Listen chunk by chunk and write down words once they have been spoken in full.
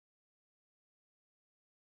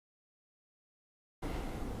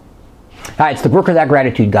Hi, it's the Brooker, that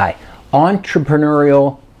gratitude guy.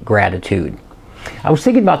 Entrepreneurial gratitude. I was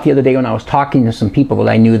thinking about the other day when I was talking to some people that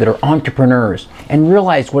I knew that are entrepreneurs and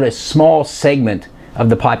realized what a small segment of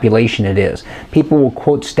the population it is. People will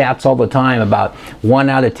quote stats all the time about 1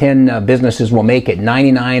 out of 10 businesses will make it,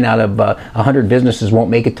 99 out of 100 businesses won't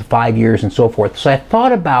make it to 5 years, and so forth. So I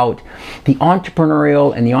thought about the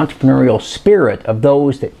entrepreneurial and the entrepreneurial spirit of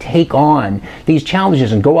those that take on these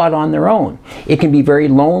challenges and go out on their own. It can be very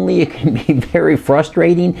lonely, it can be very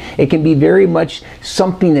frustrating, it can be very much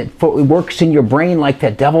something that works in your brain like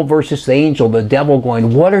that devil versus the angel. The devil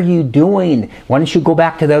going, what are you doing? Why don't you go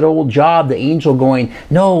back to that old job? The angel going,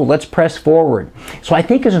 no, let's press forward. So I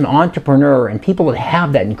think as an entrepreneur and people that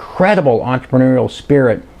have that incredible entrepreneurial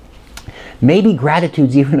spirit, maybe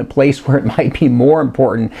gratitude's even a place where it might be more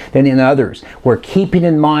important than in others. Where keeping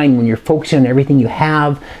in mind when you're focusing on everything you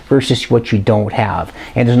have versus what you don't have.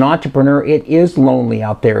 And as an entrepreneur, it is lonely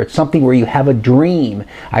out there. It's something where you have a dream.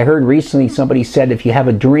 I heard recently somebody said if you have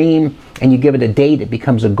a dream and you give it a date, it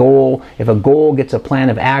becomes a goal. If a goal gets a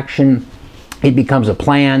plan of action, it becomes a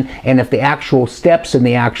plan, and if the actual steps in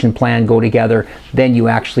the action plan go together, then you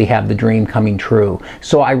actually have the dream coming true.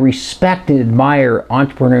 So I respect and admire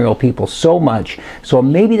entrepreneurial people so much, so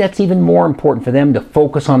maybe that's even more important for them to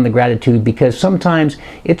focus on the gratitude, because sometimes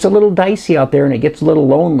it's a little dicey out there and it gets a little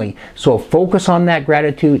lonely. So focus on that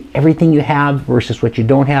gratitude, everything you have versus what you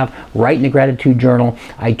don't have. Write in a gratitude journal.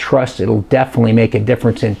 I trust it'll definitely make a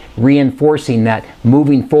difference in reinforcing that,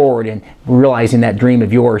 moving forward and realizing that dream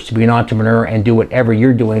of yours to be an entrepreneur and do whatever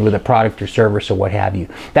you're doing with a product or service or what have you.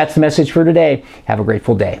 That's the message for today. Have a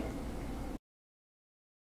grateful day.